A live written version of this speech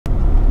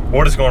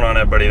What is going on,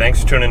 everybody?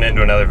 Thanks for tuning in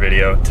to another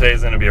video.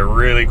 Today's going to be a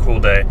really cool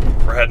day.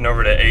 We're heading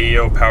over to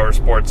AEO Power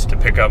Sports to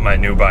pick up my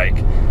new bike.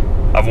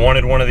 I've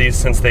wanted one of these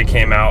since they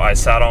came out. I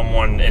sat on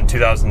one in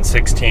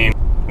 2016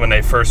 when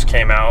they first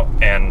came out,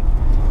 and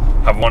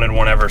I've wanted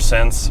one ever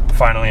since.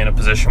 Finally in a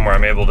position where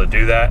I'm able to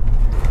do that.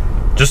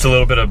 Just a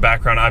little bit of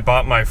background. I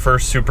bought my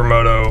first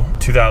Supermoto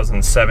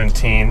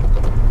 2017,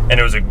 and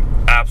it was an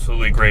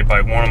absolutely great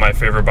bike. One of my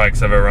favorite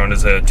bikes I've ever owned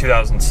is a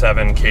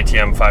 2007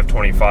 KTM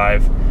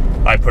 525.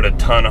 I put a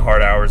ton of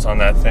hard hours on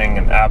that thing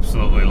and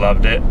absolutely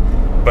loved it,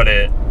 but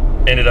it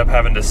ended up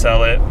having to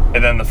sell it.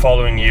 And then the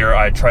following year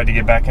I tried to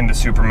get back into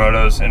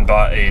Supermotos and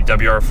bought a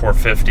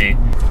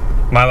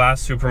WR450. My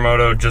last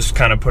Supermoto just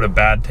kind of put a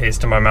bad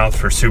taste in my mouth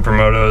for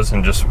Supermotos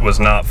and just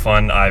was not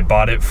fun. I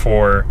bought it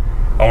for,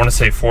 I want to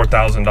say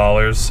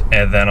 $4,000,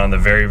 and then on the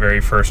very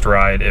first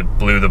ride it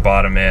blew the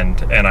bottom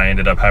end, and I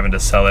ended up having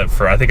to sell it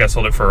for, I think I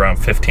sold it for around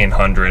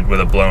 $1,500 with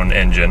a blown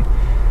engine.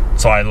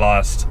 So I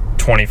lost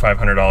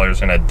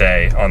 $2,500 in a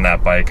day on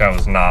that bike. That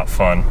was not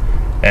fun,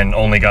 and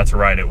only got to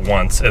ride it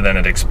once, and then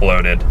it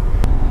exploded.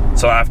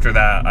 So after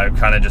that I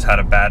kind of just had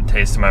a bad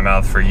taste in my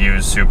mouth for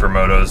used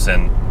Supermotos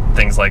and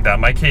things like that.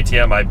 My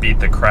KTM I beat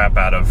the crap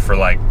out of for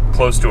like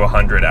close to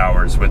 100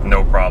 hours with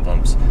no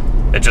problems.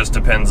 It just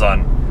depends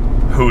on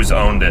who's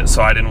owned it,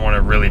 so I didn't want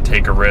to really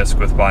take a risk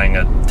with buying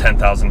a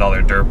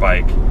 $10,000 dirt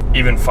bike,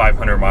 even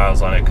 500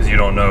 miles on it, because you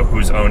don't know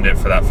who's owned it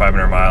for that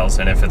 500 miles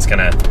and if it's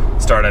gonna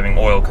start having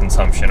oil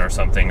consumption or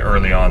something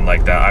early on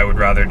like that. I would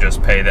rather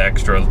just pay the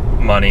extra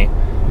money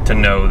to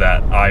know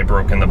that I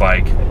broke in the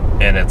bike,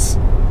 and it's,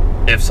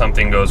 if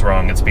something goes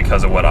wrong, it's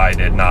because of what I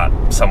did,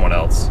 not someone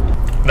else.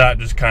 That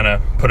just kind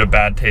of put a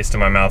bad taste in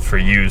my mouth for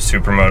used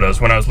Supermotos.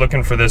 When I was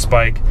looking for this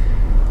bike,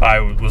 I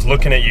was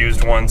looking at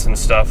used ones and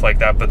stuff like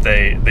that, but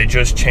they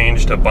just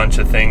changed a bunch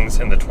of things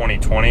in the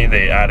 2020.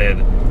 They added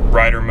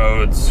rider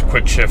modes,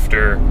 quick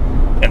shifter,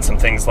 and some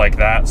things like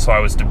that. So I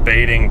was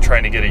debating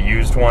trying to get a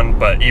used one,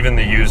 but even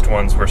the used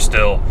ones were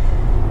still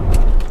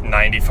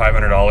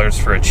 $9,500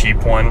 for a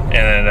cheap one, and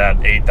it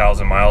had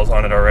 8,000 miles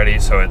on it already.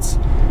 So it's,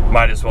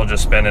 might as well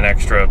just spend an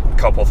extra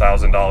couple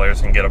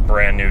 $1,000s and get a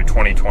brand new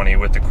 2020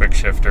 with the quick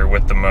shifter,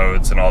 with the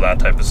modes and all that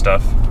type of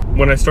stuff.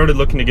 When I started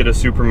looking to get a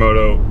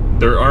Supermoto,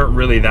 there aren't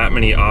really that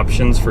many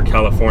options for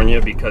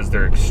California because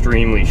they're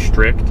extremely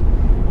strict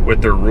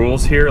with their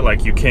rules here.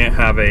 Like, you can't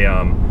have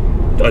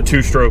a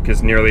two-stroke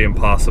is nearly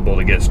impossible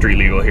to get street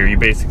legal here. You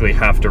basically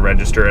have to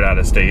register it out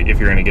of state if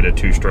you're gonna get a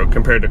two-stroke,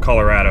 compared to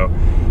Colorado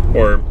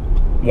or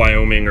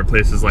Wyoming or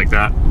places like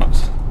that.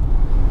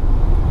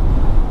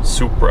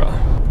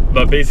 Supra.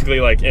 But basically,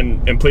 like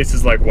in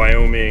places like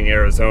Wyoming,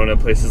 Arizona,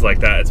 places like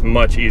that, it's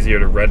much easier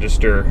to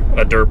register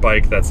a dirt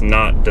bike that's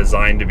not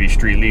designed to be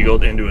street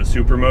legal into a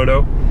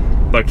Supermoto.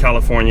 But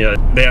California,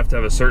 they have to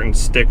have a certain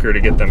sticker to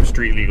get them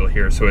street legal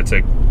here, so it's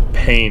a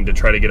pain to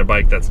try to get a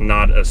bike that's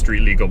not a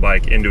street legal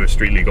bike into a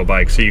street legal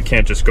bike. So you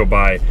can't just go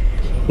buy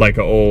like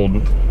an old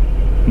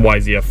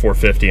YZF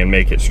 450 and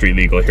make it street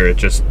legal here. It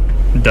just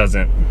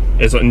doesn't,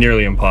 it's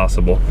nearly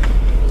impossible.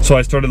 So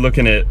I started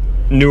looking at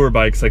newer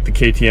bikes like the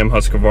KTM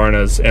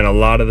Husqvarnas, and a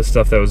lot of the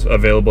stuff that was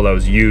available that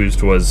was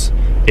used was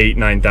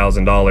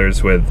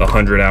 $8,000–9,000 with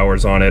 100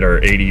 hours on it,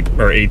 or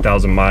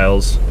 8,000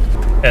 miles.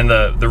 And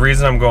the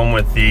reason I'm going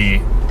with the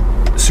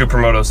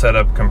Supermoto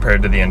setup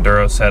compared to the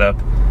Enduro setup,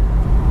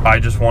 I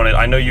just wanted,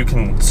 I know you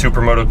can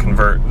Supermoto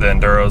convert the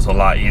Enduros a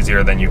lot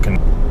easier than you can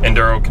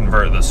Enduro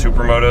convert the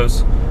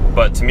Supermotos,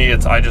 but to me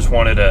it's, I just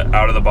wanted a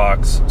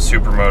out-of-the-box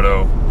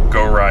Supermoto,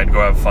 go ride, go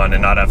have fun,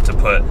 and not have to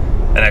put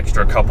an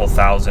extra couple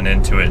thousand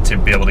into it to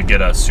be able to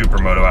get a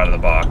Supermoto out of the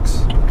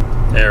box.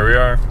 There we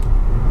are.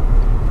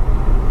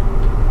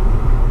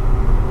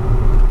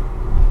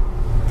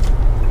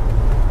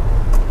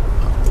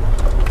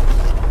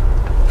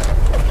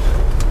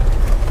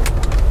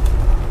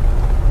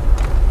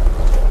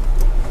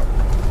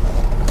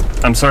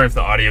 I'm sorry if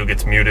the audio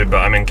gets muted, but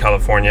I'm in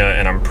California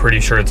and I'm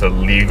pretty sure it's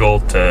illegal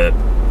to,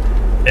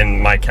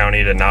 in my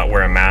county, to not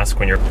wear a mask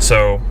when you're,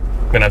 so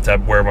I'm gonna have to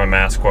wear my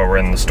mask while we're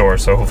in the store,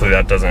 so hopefully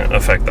that doesn't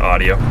affect the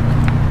audio.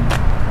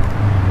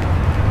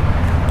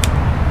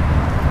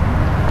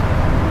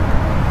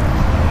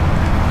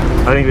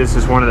 I think this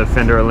is one of the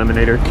fender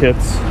eliminator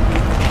kits.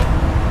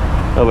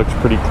 That looks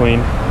pretty clean.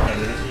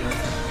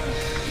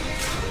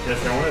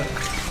 Yes, I want it.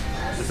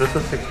 Is this a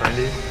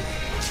 690?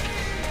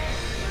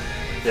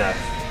 Yeah,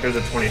 here's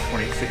a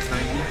 2020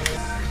 690.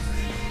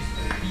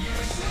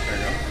 There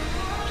you go.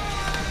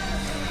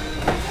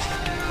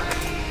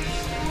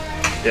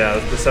 Yeah,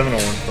 the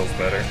 701 feels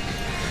better.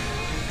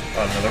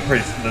 Oh no, they're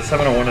pretty, the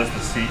 701 is the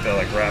seat that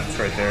like wraps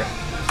right there.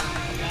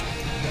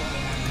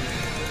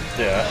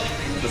 Yeah,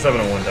 the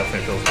 701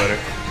 definitely feels better.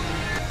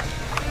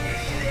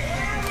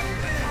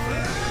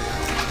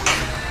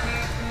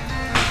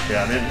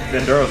 Yeah, the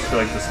Enduros feel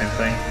like the same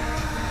thing.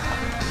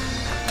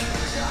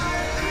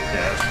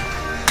 Yeah,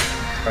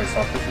 probably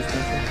softer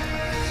suspension.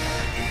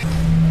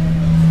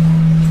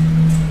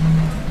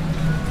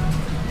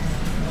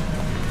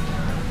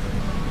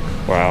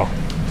 Wow,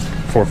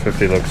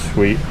 450 looks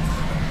sweet.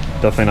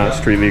 Definitely not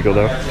street legal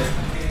though.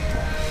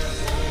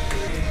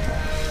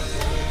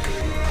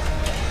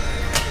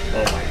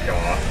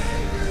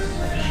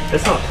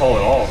 It's not tall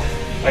at all.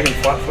 I can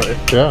flat foot it.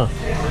 Yeah.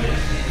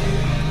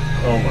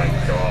 Oh my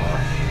gosh.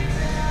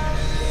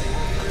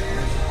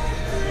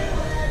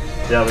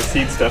 Yeah, the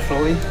seat's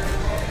definitely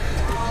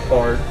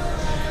hard.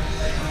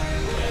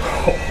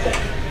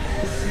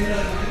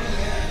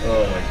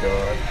 Oh my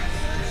god.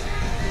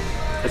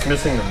 It's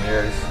missing the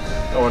mirrors.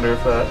 I wonder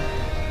if that...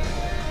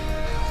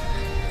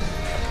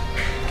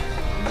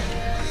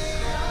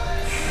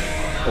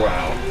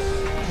 Wow.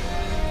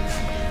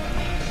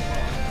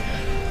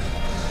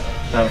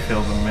 That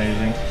feels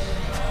amazing.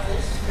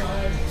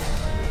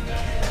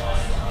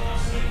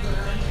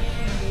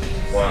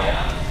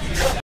 Wow.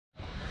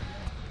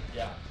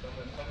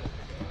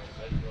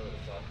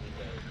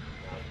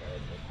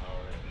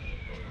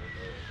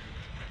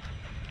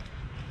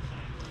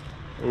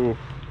 Ooh.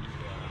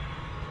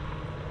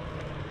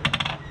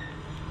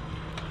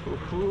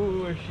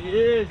 Ooh, there she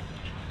is.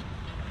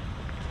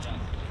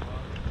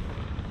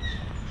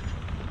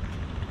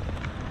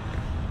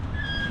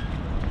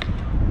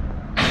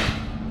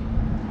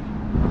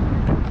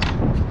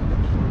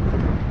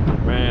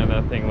 Man,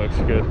 that thing looks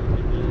good.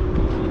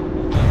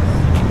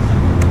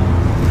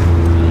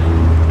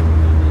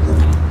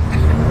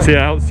 See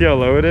how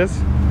low it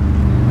is?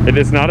 It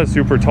is not a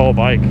super tall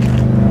bike.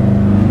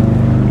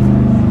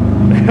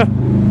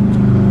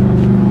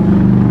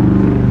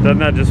 Doesn't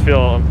that just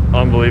feel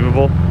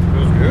unbelievable?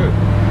 Feels good.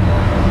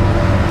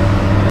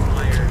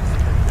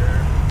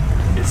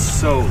 It's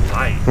so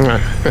light.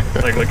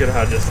 Like, look at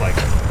how just like...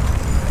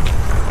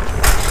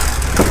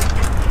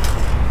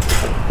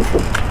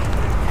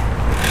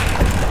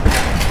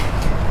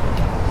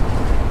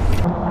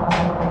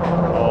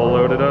 all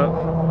loaded up.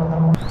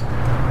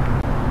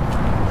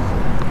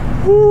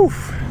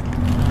 Woof.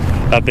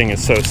 That thing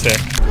is so sick.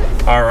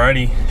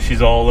 Alrighty,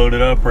 she's all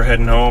loaded up. We're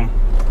heading home.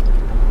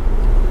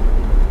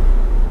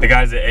 The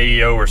guys at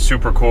AEO were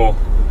super cool.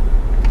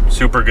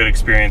 Super good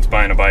experience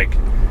buying a bike.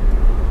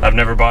 I've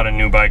never bought a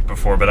new bike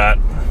before, but that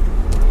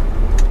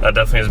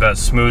definitely is about as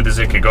smooth as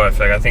it could go. I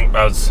think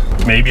I was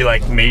maybe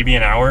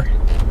an hour.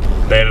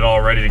 They had it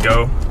all ready to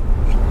go.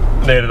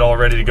 They had it all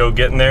ready to go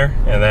getting there,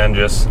 and then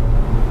just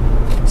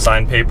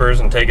sign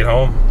papers and take it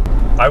home.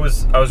 I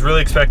was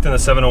really expecting the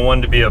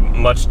 701 to be a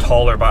much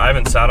taller bike. I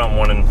haven't sat on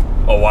one in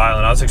a while,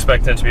 and I was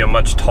expecting it to be a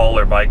much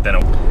taller bike than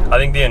it. I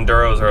think the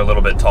Enduros are a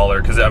little bit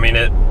taller because I mean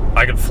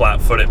I could flat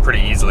foot it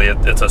pretty easily.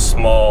 It's a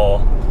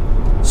small,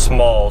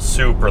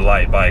 super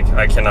light bike.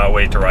 I cannot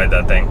wait to ride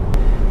that thing.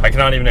 I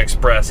cannot even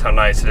express how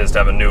nice it is to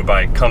have a new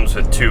bike. Comes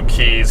with 2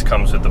 keys,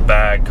 comes with the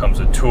bag, comes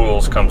with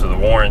tools, comes with a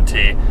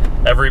warranty.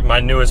 My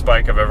newest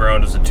bike I've ever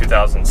owned was a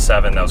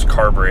 2007 that was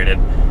carbureted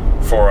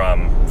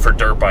for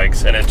dirt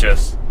bikes, and it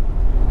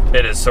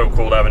is so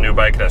cool to have a new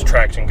bike. It has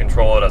traction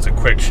control, it has a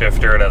quick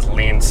shifter, it has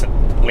lean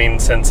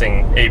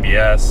sensing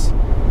ABS.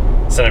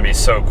 It's gonna be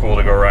so cool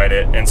to go ride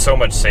it, and so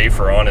much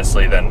safer,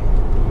 honestly, than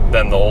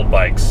the old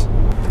bikes.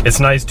 It's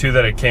nice too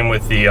that it came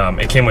with the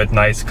it came with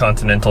nice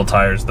Continental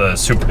tires.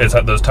 Those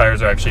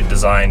tires are actually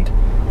designed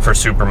for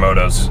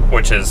Supermotos,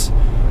 which is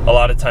a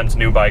lot of times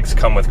new bikes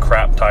come with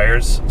crap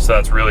tires. So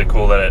that's really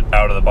cool that it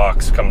out of the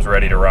box comes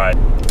ready to ride.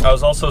 I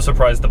was also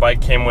surprised the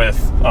bike came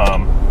with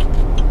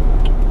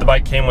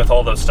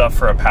all those stuff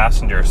for a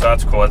passenger. So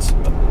that's cool. It's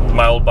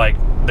my old bike.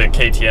 The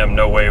KTM,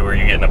 no way were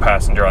you getting a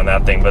passenger on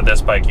that thing, but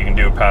this bike you can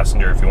do a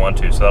passenger if you want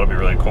to, so that'll be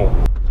really cool.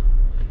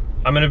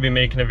 I'm going to be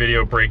making a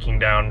video breaking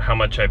down how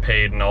much I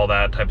paid and all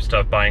that type of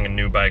stuff buying a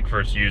new bike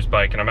versus used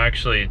bike, and I'm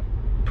actually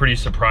pretty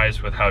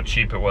surprised with how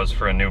cheap it was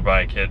for a new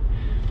bike.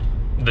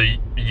 The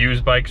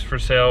used bikes for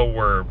sale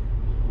were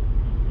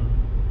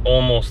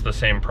almost the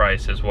same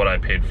price as what I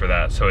paid for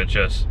that, so it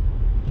just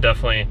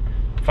definitely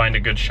find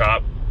a good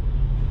shop,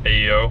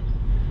 AEO,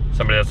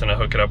 somebody that's going to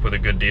hook it up with a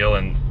good deal,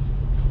 and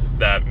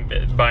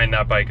buying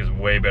that bike is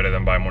way better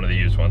than buying one of the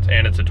used ones.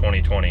 And it's a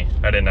 2020.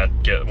 I did not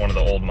get one of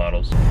the old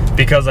models.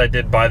 Because I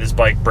did buy this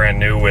bike brand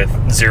new with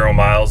 0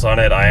 miles on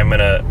it, I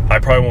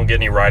probably won't get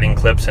any riding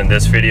clips in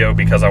this video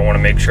because I want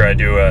to make sure I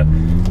do a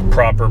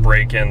proper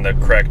break-in the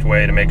correct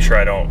way to make sure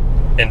I don't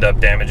end up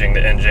damaging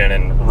the engine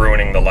and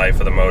ruining the life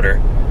of the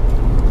motor.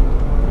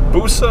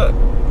 Boosa!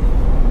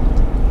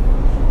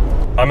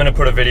 I'm gonna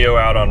put a video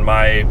out on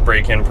my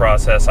break-in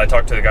process. I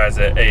talked to the guys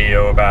at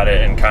AEO about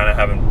it and kind of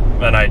have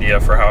an idea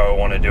for how I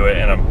want to do it,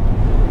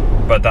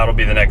 but that'll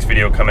be the next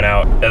video coming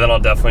out, and then I'll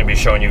definitely be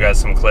showing you guys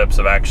some clips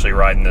of actually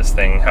riding this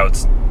thing, how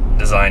it's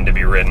designed to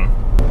be ridden.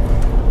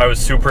 I was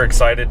super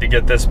excited to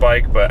get this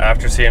bike, but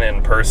after seeing it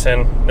in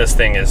person, this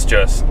thing is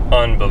just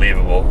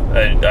unbelievable.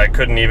 I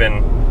couldn't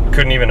even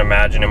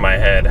imagine in my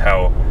head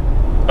how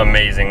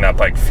amazing that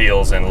bike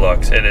feels and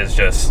looks. It is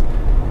just,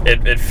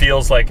 it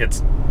feels like the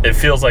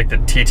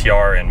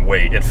TTR in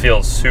weight. It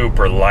feels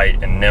super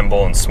light and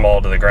nimble and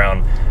small to the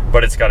ground,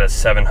 but it's got a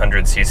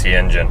 700cc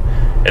engine.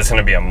 It's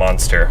gonna be a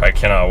monster. I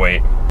cannot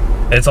wait.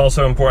 It's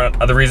also important,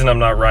 the reason I'm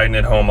not riding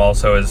it home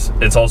also is,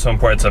 it's also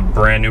important, it's a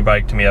brand new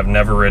bike to me. I've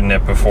never ridden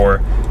it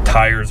before.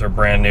 Tires are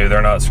brand new,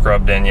 they're not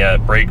scrubbed in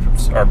yet.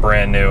 Brakes are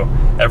brand new.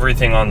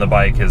 Everything on the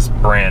bike is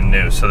brand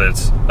new, so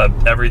that's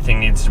everything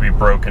needs to be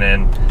broken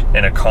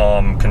in a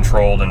calm,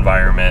 controlled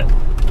environment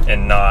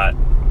and not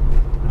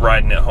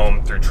riding it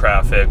home through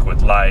traffic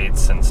with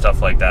lights and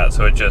stuff like that.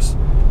 So it just,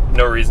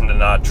 no reason to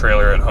not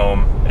trailer at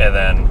home and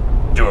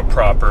then do a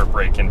proper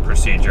break-in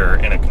procedure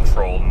in a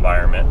controlled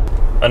environment.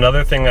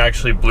 Another thing that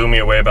actually blew me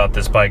away about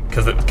this bike,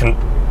 because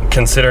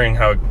considering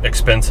how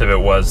expensive it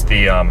was,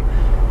 the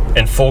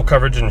and full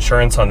coverage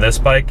insurance on this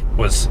bike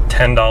was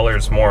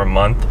 $10 more a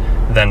month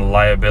than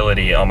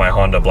liability on my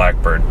Honda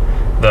Blackbird.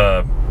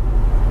 The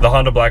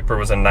Honda Blackbird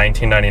was a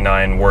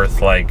 $1999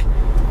 worth like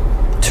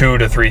 $2,000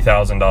 to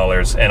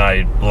 $3,000,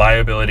 and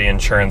liability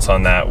insurance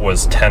on that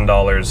was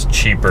 $10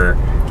 cheaper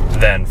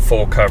than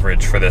full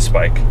coverage for this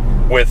bike,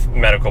 with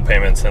medical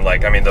payments and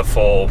like, I mean, the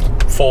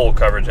full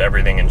coverage,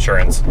 everything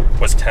insurance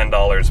was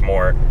 $10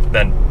 more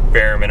than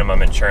bare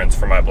minimum insurance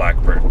for my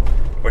Blackbird,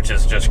 which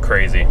is just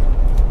crazy.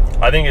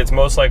 I think it's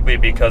most likely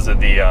because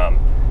of the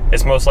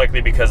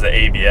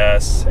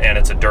ABS, and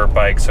it's a dirt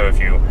bike. So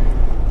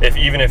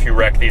even if you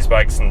wreck these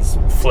bikes and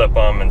flip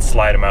them and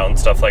slide them out and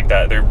stuff like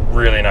that, they're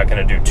really not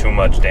going to do too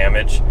much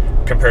damage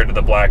compared to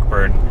the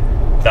Blackbird.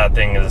 That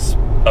thing is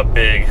a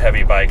big,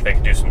 heavy bike that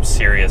could do some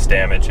serious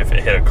damage if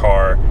it hit a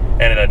car,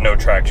 and it had no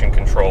traction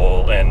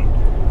control and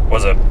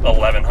was a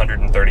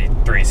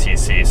 1133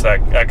 cc. So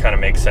that kind of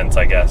makes sense,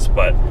 I guess.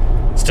 But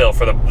still,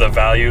 for the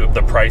value,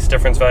 the price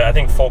difference value, I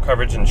think full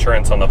coverage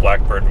insurance on the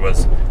Blackbird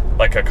was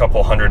like a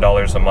couple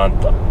 $100 a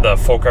month. The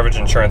full coverage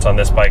insurance on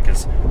this bike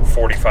is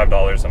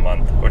 $45 a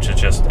month, which is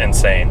just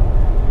insane.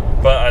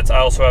 But I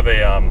also have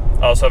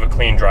a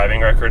clean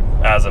driving record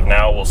as of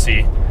now. We'll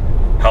see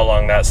how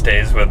long that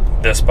stays with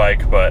this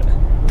bike, but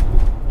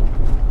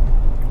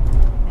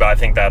I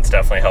think that's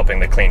definitely helping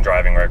the clean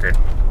driving record.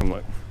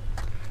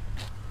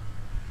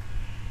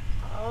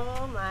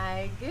 Oh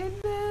my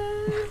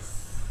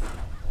goodness.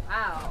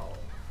 Wow.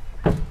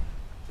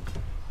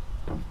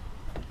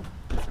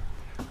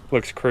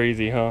 Looks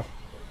crazy, huh?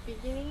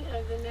 Beginning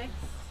of the next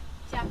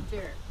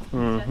chapter.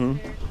 Mm-hmm.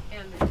 Chester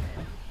and the Trend.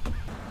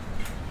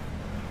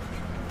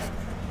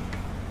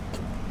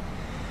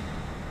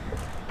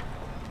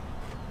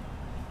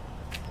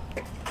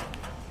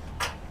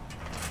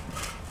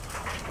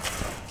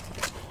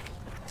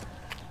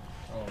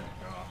 Oh my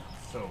god,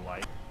 so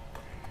light.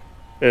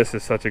 This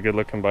is such a good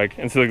looking bike.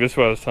 And so like, this is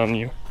what I was telling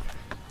you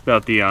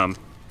about the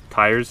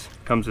tires.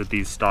 Comes with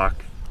these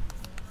stock,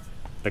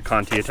 the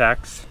Conti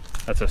Attacks.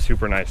 That's a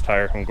super nice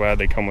tire. I'm glad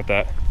they come with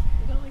that.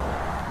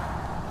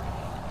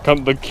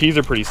 The keys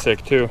are pretty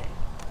sick too.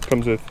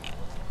 Comes with,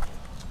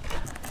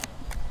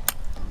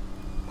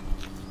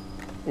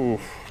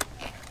 oof.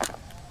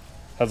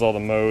 Has all the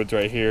modes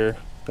right here.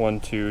 1,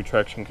 2,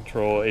 traction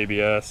control,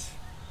 ABS.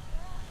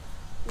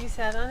 You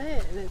sat on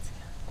it and it's...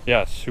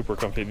 Yeah, it's super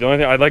comfy. The only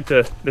thing I like,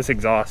 this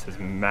exhaust is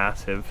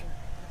massive.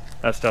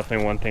 That's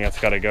definitely one thing that's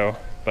got to go.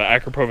 But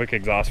Akrapovic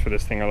exhaust for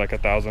this thing are like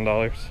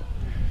 $1,000.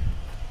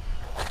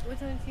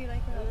 Which ones do you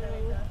like about that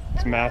exhaust?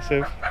 It's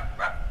massive.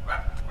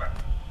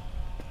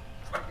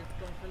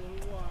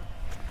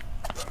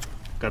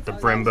 Got the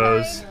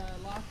Brimbos,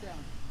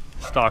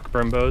 stock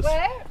Brimbos.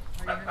 What?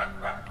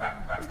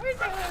 We're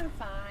doing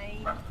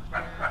fine.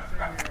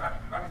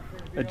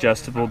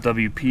 Adjustable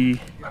WP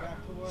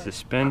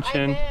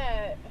suspension.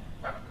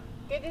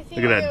 Good to see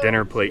Look at that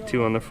dinner plate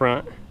too on the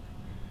front.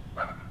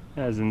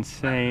 That's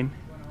insane.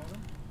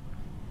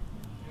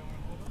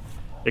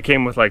 It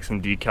came with like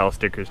some decal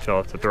stickers too,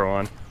 I'll have to throw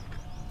on.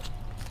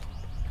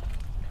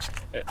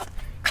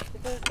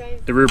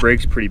 The rear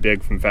brake's pretty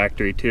big from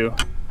factory too.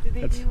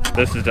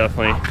 This is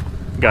definitely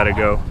gotta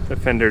go. The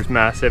fender's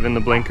massive and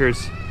the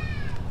blinkers.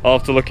 I'll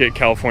have to look at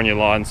California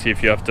law and see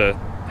if you have to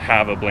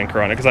have a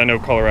blinker on it, because I know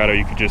Colorado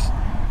you could just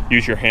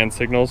use your hand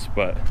signals,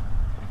 but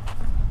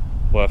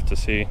we'll have to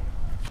see.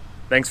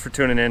 Thanks for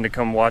tuning in to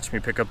come watch me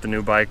pick up the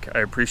new bike. I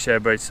appreciate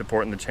everybody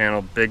supporting the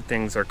channel. Big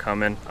things are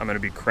coming. I'm gonna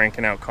be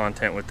cranking out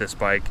content with this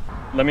bike.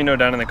 Let me know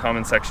down in the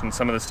comment section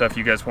some of the stuff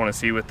you guys wanna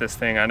see with this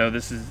thing. I know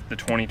this is the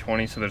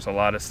 2020, so there's a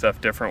lot of stuff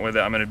different with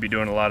it. I'm gonna be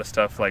doing a lot of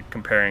stuff like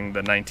comparing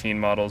the 19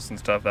 models and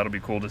stuff. That'll be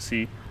cool to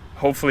see.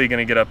 Hopefully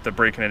gonna get up the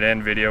breaking it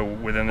in video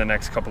within the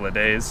next couple of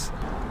days.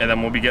 And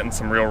then we'll be getting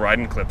some real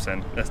riding clips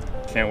in.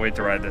 Can't wait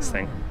to ride this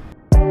thing.